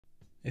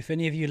If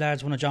any of you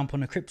lads want to jump on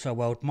the crypto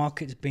world,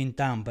 market's been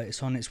down, but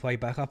it's on its way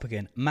back up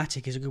again.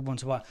 Matic is a good one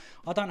to buy.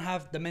 I don't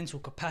have the mental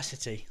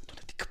capacity.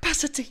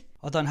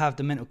 I don't have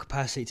the mental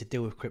capacity to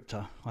deal with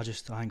crypto. I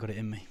ain't got it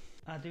in me.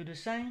 I do the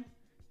same.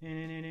 I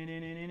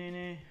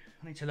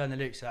need to learn the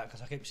lyrics of that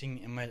because I keep singing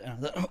it in my head and I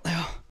don't know what they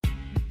are.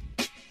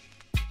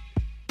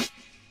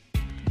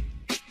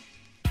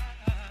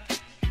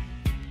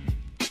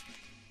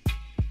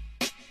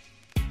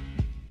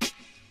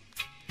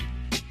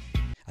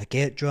 I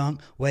get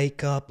drunk,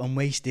 wake up, I'm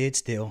wasted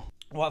still.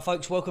 Right,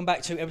 folks, welcome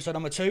back to episode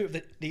number 2 of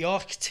the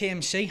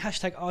ASKTMC.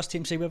 Hashtag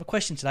ASKTMC. We have a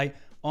question today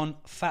on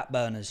fat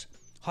burners.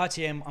 Hi,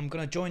 TM. I'm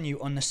going to join you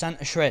on the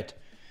Santa shred.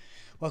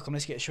 Welcome,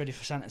 let's get shredded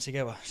for Santa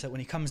together. So when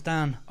he comes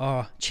down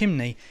our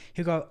chimney,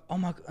 he'll go, oh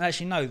my God.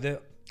 Actually, no,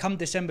 come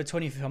December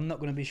 25th, I'm not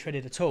going to be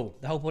shredded at all.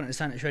 The whole point of the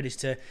Santa shred is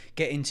to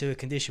get into a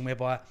condition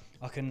whereby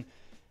I can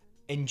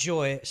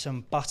enjoy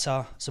some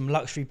butter, some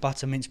luxury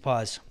butter mince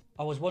pies.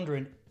 I was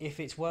wondering if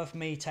it's worth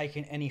me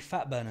taking any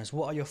fat burners.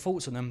 What are your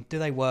thoughts on them? Do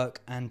they work?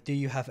 And do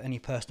you have any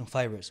personal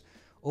favourites?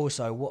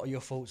 Also, what are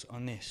your thoughts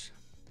on this?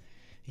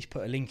 He's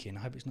put a link in. I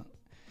hope it's not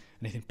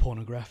anything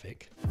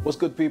pornographic. What's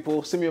good,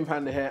 people? Simeon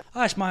Panda here.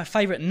 Oh, it's my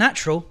favourite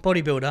natural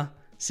bodybuilder,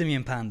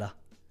 Simeon Panda.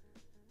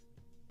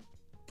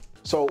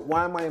 So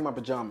why am I in my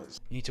pajamas?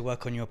 You need to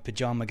work on your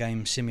pyjama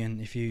game, Simeon.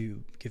 If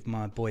you give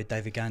my boy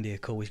David Gandy a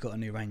call, he's got a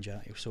new range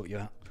out. He'll sort you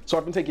out. So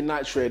I've been taking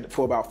night shred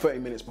for about 30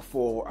 minutes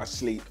before I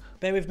sleep.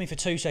 Bear with me for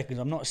 2 seconds.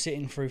 I'm not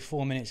sitting through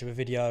 4 minutes of a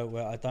video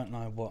where I don't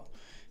know what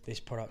this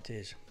product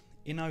is.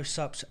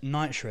 InnoSup's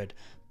Night Shred.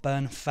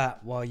 Burn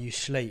fat while you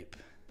sleep.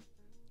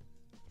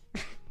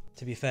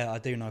 To be fair, I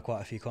do know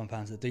quite a few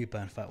compounds that do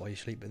burn fat while you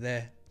sleep, but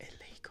they're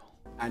illegal.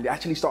 And it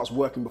actually starts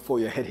working before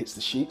your head hits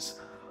the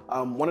sheets.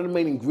 One of the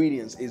main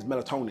ingredients is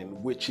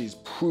melatonin, which is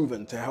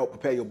proven to help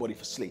prepare your body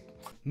for sleep.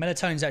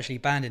 Melatonin is actually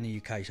banned in the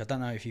UK, so I don't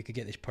know if you could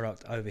get this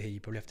product over here. You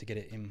probably have to get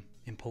it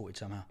imported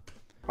somehow.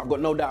 I've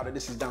got no doubt that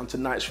this is down to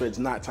Night Shred's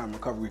Nighttime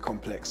Recovery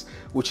Complex,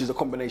 which is a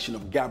combination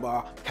of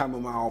GABA,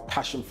 chamomile,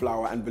 passion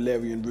flower, and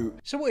valerian root.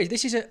 So what is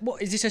this?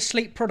 Is this a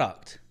sleep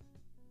product?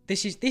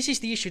 This is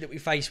the issue that we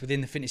face within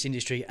the fitness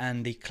industry,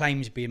 and the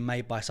claims being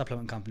made by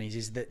supplement companies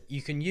is that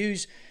you can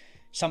use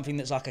something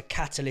that's like a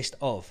catalyst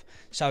of.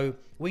 So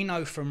we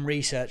know from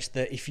research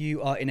that if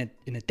you are in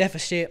a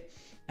deficit,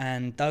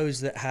 and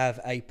those that have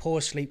a poor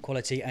sleep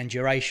quality and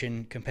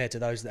duration compared to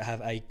those that have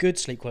a good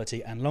sleep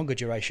quality and longer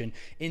duration,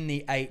 in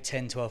the 8,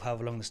 10, 12,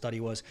 however long the study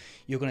was,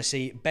 you're going to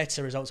see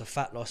better results of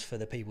fat loss for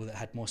the people that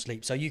had more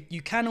sleep. So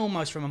you can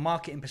almost, from a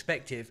marketing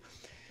perspective,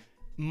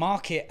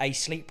 market a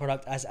sleep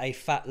product as a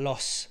fat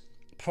loss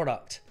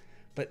product,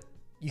 but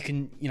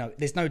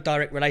there's no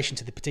direct relation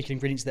to the particular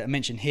ingredients that are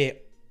mentioned here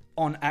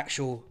on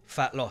actual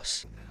fat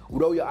loss.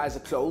 Although your eyes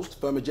are closed,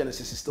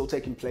 thermogenesis is still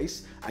taking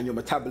place and your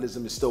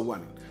metabolism is still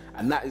running.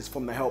 And that is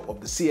from the help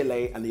of the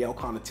CLA and the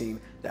L-carnitine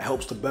that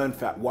helps to burn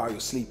fat while you're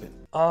sleeping.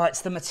 Oh,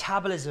 it's the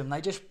metabolism. They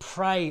just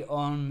prey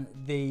on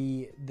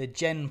the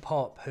Gen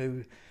Pop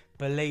who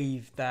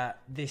believe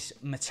that this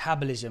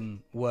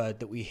metabolism word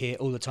that we hear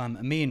all the time,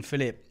 and me and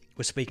Philip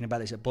were speaking about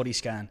this at Body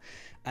Scan,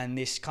 and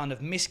this kind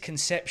of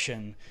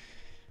misconception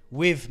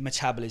with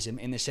metabolism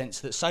in the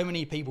sense that so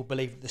many people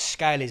believe that the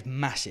scale is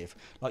massive.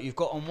 Like you've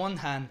got on one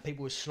hand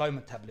people with slow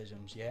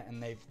metabolisms, yeah,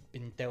 and they've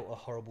been dealt a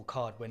horrible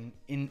card, when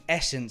in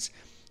essence,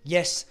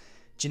 yes,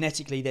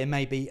 genetically there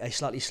may be a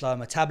slightly slower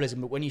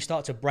metabolism, but when you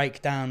start to break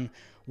down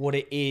what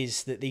it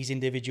is that these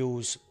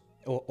individuals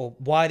or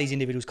why these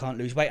individuals can't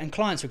lose weight, and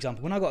clients, for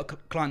example, when I got a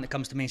client that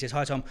comes to me and says,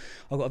 hi Tom,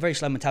 I've got a very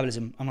slow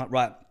metabolism, I'm like,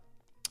 right,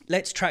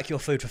 let's track your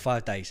food for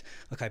 5 days.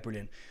 Okay,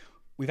 brilliant.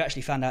 We've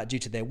actually found out due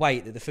to their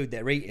weight that the food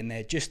they're eating,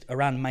 they're just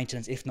around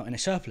maintenance, if not in a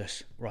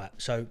surplus. Right,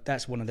 so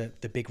that's one of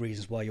the big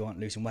reasons why you aren't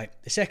losing weight.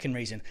 The second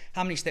reason,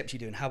 how many steps are you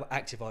doing? How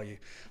active are you?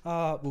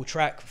 We'll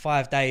track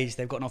 5 days,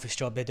 they've got an office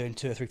job, they're doing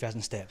 2,000 or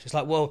 3,000 steps. It's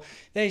like, well,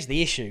 there's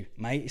the issue,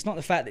 mate. It's not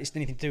the fact that it's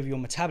anything to do with your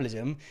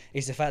metabolism,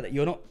 it's the fact that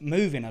you're not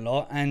moving a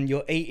lot and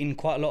you're eating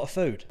quite a lot of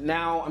food.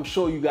 Now, I'm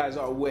sure you guys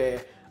are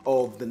aware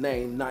of the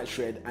name Night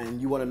Shred,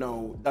 and you want to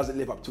know, does it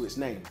live up to its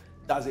name?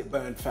 Does it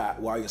burn fat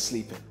while you're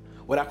sleeping?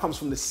 Well, that comes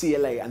from the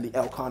CLA and the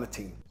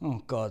L-carnitine.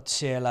 Oh God,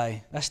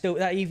 CLA.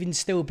 That even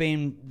still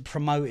being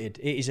promoted.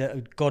 It is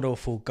a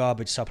god-awful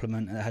garbage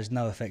supplement that has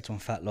no effect on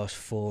fat loss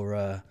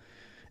for,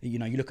 you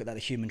look at that, the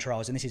human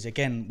trials, and this is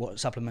again what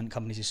supplement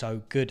companies are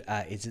so good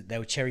at, is that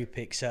they'll cherry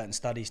pick certain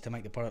studies to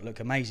make the product look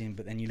amazing,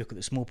 but then you look at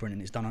the small print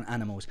and it's done on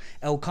animals.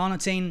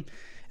 L-carnitine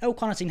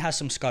has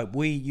some scope.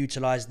 We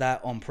utilize that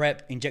on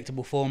prep,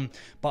 injectable form,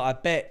 but I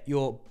bet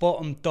your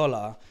bottom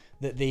dollar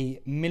that the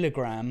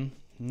milligram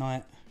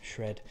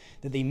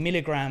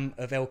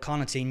of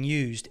L-carnitine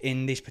used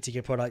in this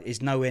particular product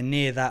is nowhere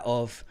near that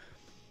of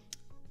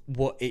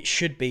what it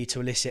should be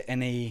to elicit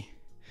any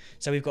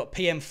So we've got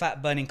PM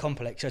fat burning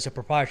complex, so it's a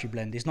proprietary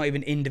blend. It's not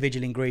even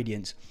individual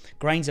ingredients.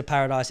 Grains of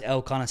paradise,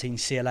 L-carnitine,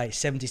 CLA,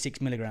 76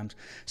 milligrams.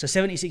 So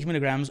 76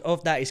 milligrams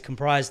of that is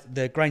comprised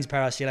the grains of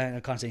paradise, CLA, and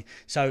L-carnitine.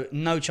 So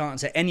no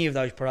chance at any of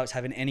those products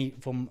having any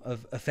form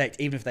of effect,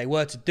 even if they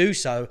were to do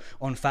so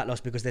on fat loss,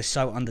 because they're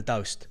so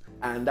underdosed.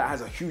 And that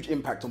has a huge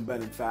impact on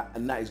burning fat,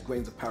 and that is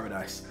grains of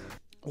paradise.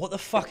 What the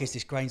fuck is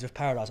this grains of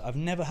paradise? I've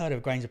never heard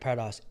of grains of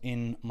paradise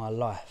in my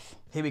life.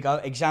 Here we go,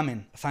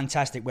 Examine,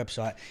 fantastic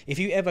website. If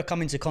you ever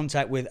come into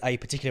contact with a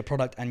particular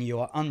product and you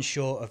are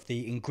unsure of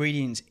the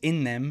ingredients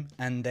in them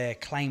and their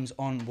claims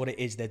on what it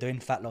is they're doing,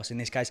 fat loss in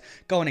this case,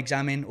 go on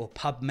Examine or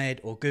PubMed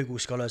or Google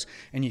Scholars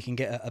and you can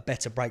get a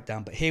better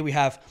breakdown. But here we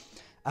have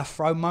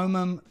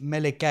Aphromomum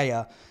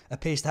meligea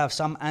appears to have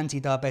some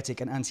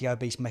anti-diabetic and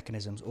anti-obese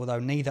mechanisms, although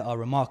neither are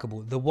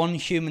remarkable. The one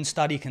human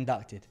study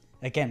conducted.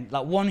 Again,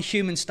 like one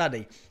human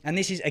study. And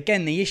this is,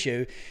 again, the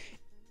issue.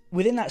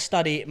 Within that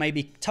study, it may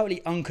be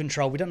totally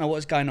uncontrolled. We don't know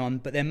what's going on,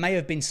 but there may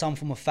have been some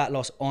form of fat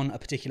loss on a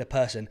particular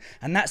person.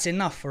 And that's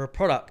enough for a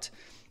product.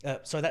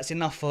 So that's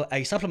enough for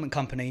a supplement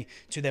company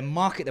to then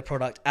market the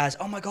product as,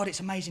 oh my God, it's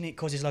amazing, it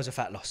causes loads of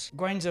fat loss.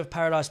 Grains of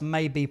paradise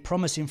may be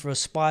promising for a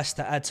spice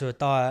to add to a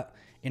diet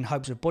in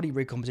hopes of body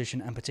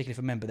recomposition, and particularly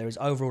for men, but there is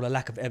overall a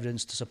lack of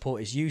evidence to support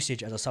its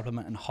usage as a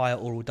supplement, and higher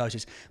oral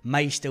doses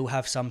may still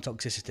have some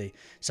toxicity.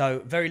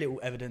 So very little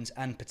evidence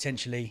and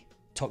potentially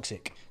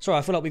toxic. Sorry,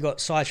 I feel like we got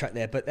sidetracked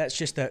there, but that's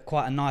just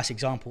quite a nice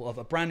example of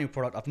a brand new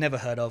product I've never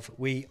heard of.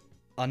 We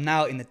are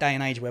now in the day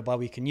and age whereby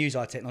we can use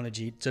our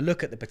technology to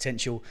look at the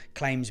potential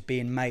claims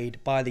being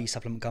made by these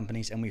supplement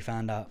companies, and we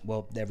found out,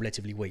 well, they're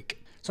relatively weak.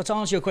 So to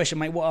answer your question,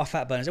 mate, what are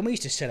fat burners? And we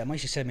used to sell them. I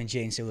used to sell them in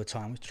GNC all the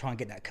time. We used to try and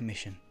get that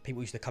commission.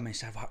 People used to come in and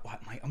say, right,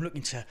 mate, I'm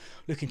looking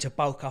to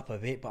bulk up a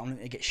bit, but I'm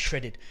looking to get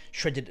shredded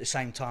at the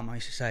same time. I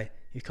used to say,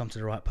 you've come to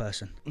the right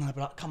person. And I'd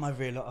be like, come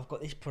over here, look, I've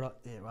got this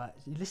product here, right?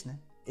 You listening?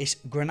 It's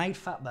grenade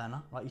fat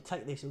burner, right? You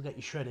take this, it'll get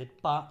you shredded,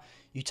 but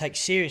you take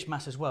serious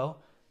mass as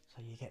well,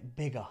 so you get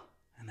bigger.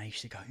 And they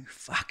used to go, you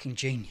fucking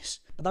genius.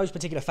 But those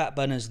particular fat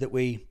burners that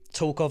we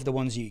talk of, the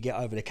ones you get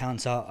over the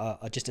counter,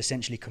 are just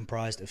essentially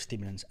comprised of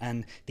stimulants.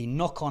 And the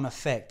knock-on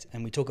effect,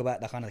 and we talk about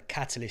the kind of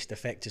catalyst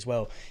effect as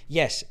well.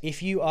 Yes,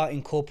 if you are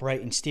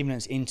incorporating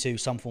stimulants into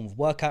some form of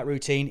workout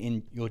routine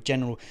in your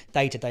general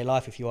day-to-day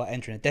life, if you are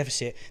entering a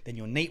deficit, then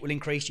your NEAT will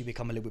increase, you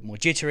become a little bit more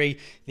jittery.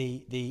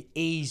 The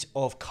ease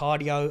of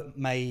cardio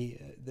may,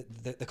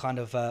 the kind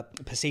of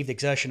perceived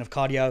exertion of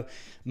cardio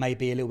may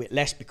be a little bit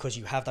less because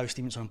you have those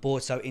stimulants on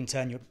board. So in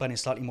turn, you're burning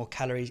slightly more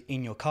calories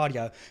in your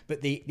cardio.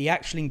 But the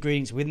actual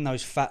ingredients within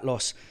those fat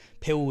loss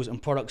pills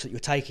and products that you're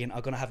taking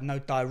are going to have no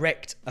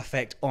direct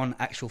effect on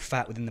actual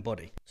fat within the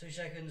body. 2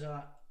 seconds,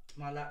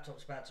 my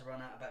laptop's about to run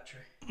out of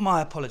battery.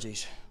 My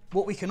apologies.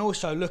 What we can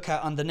also look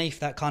at underneath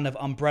that kind of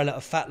umbrella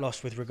of fat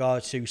loss with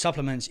regard to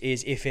supplements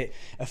is if it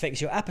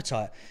affects your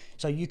appetite.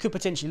 So you could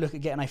potentially look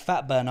at getting a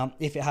fat burner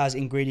if it has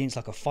ingredients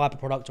like a fiber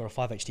product or a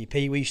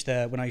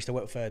 5-HTP. When I used to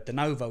work for De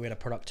Novo, we had a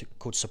product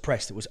called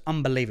Suppress that was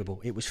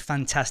unbelievable. It was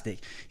fantastic.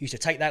 You used to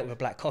take that with a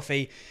black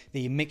coffee,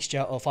 the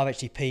mixture of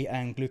 5-HTP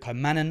and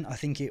glucomannan, I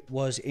think it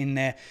was in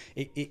there.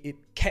 It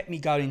kept me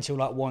going until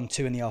like 1,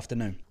 2 in the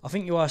afternoon. I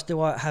think you asked,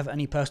 do I have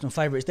any personal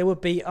favorites? There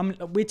would be,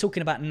 we're talking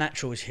about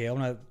naturals here. I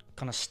want to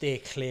kind of steer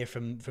clear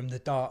from the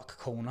dark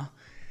corner,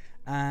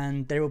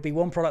 and there will be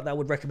one product that I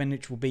would recommend,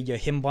 which will be your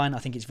Himbine. I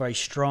think it's very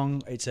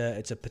strong. It's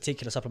a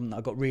particular supplement that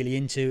I got really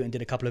into and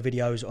did a couple of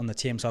videos on the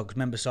TM Cycles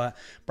member site,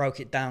 broke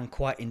it down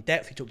quite in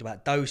depth. We talked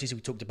about doses,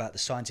 we talked about the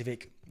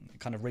scientific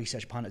kind of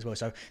research behind it as well.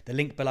 So the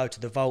link below to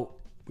the Vault,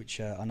 which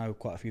I know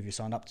quite a few of you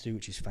signed up to,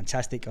 which is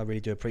fantastic. I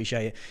really do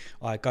appreciate it.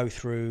 I go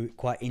through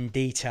quite in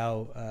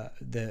detail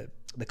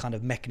the kind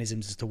of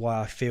mechanisms as to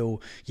why I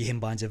feel your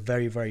Himbine's a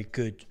very, very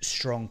good,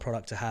 strong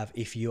product to have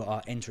if you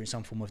are entering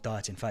some form of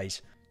dieting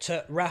phase.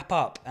 To wrap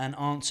up and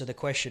answer the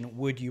question,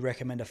 would you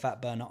recommend a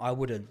fat burner? I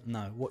wouldn't,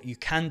 no. What you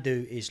can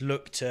do is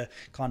look to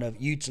kind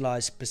of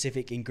utilize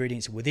specific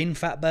ingredients within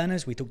fat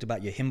burners. We talked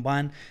about your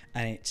Himbine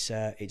and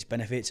its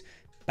benefits.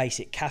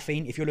 Basic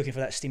caffeine. If you're looking for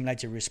that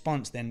stimulated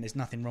response, then there's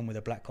nothing wrong with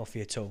a black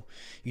coffee at all.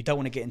 You don't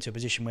want to get into a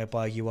position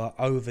whereby you are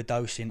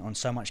overdosing on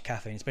so much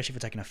caffeine, especially if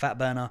you're taking a fat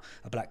burner,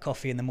 a black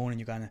coffee in the morning,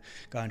 you're going to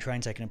go and train,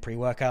 taking a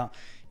pre-workout.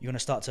 You're going to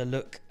start to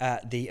look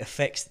at the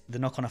effects, the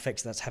knock-on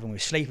effects that's having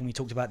with sleep, and we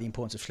talked about the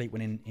importance of sleep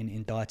when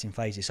in dieting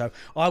phases. So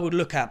I would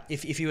look at,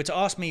 if you were to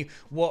ask me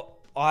what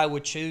I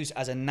would choose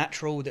as a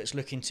natural that's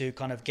looking to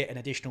kind of get an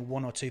additional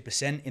 1 or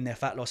 2% in their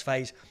fat loss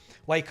phase,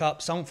 wake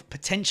up,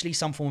 potentially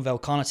some form of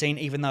L-carnitine,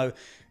 even though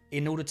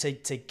in order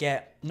to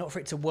get, not for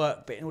it to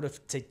work, but in order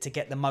to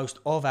get the most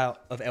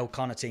out of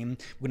L-carnitine,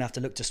 we're going to have to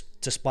look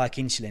to spike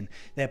insulin.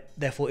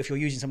 Therefore, if you're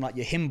using something like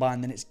your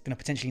Himbine, then it's going to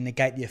potentially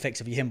negate the effects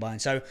of your Himbine.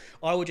 So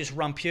I would just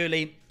run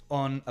purely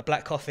on a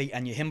black coffee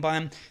and your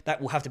Himbine.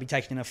 That will have to be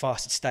taken in a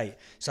fasted state.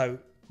 So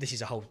this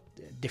is a whole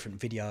different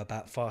video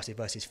about fasted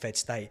versus fed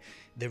state.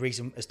 The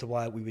reason as to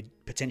why we would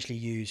potentially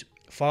use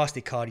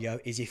fasted cardio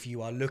is if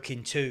you are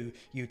looking to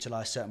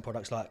utilize certain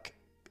products like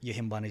your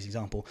Himbine as an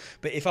example.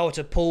 But if I were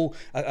to pull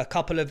a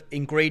couple of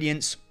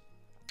ingredients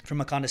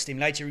from a kind of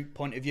stimulatory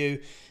point of view,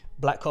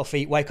 black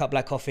coffee, wake up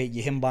black coffee,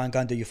 you himba and go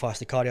and do your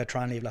fasted cardio.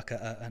 Try and leave like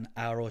an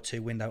hour or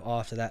two window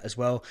after that as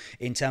well.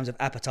 In terms of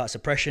appetite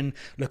suppression,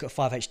 look at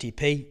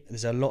 5-HTP.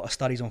 There's a lot of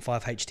studies on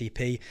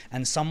 5-HTP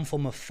and some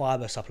form of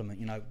fiber supplement.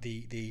 You know,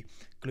 the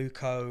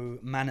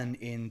glucomannan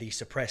in the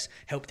suppress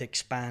helped to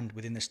expand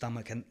within the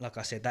stomach, and like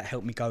I said, that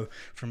helped me go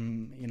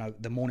from, you know,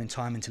 the morning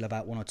time until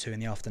about 1 or 2 in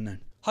the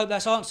afternoon. Hope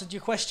that's answered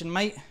your question,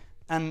 mate.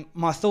 And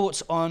my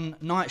thoughts on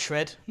Night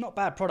Shred, not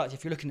bad product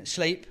if you're looking at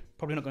sleep.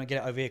 Probably not going to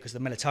get it over here because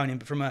of the melatonin,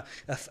 but from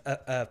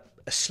a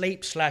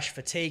sleep /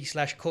 fatigue /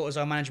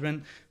 cortisol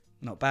management,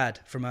 not bad.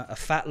 From a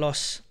fat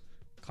loss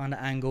kind of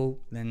angle,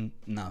 then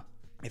no.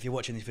 If you're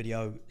watching this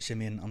video,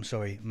 Simeon, I'm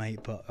sorry, mate,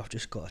 but I've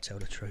just got to tell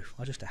the truth.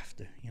 I just have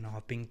to. You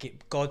know,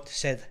 God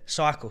said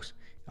cycles.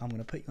 I'm going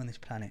to put you on this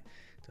planet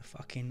to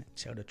fucking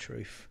tell the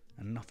truth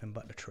and nothing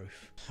but the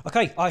truth.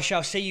 Okay, I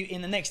shall see you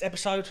in the next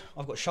episode.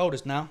 I've got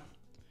shoulders now.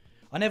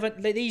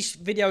 These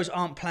videos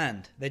aren't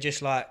planned. They're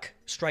just like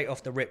straight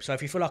off the rip. So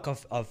if you feel like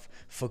I've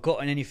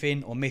forgotten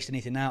anything or missed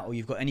anything out, or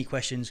you've got any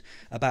questions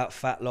about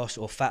fat loss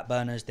or fat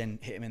burners, then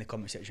hit them in the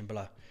comment section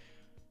below.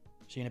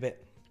 See you in a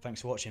bit.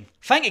 Thanks for watching.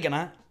 Thank you, good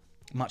night.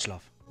 Much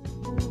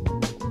love.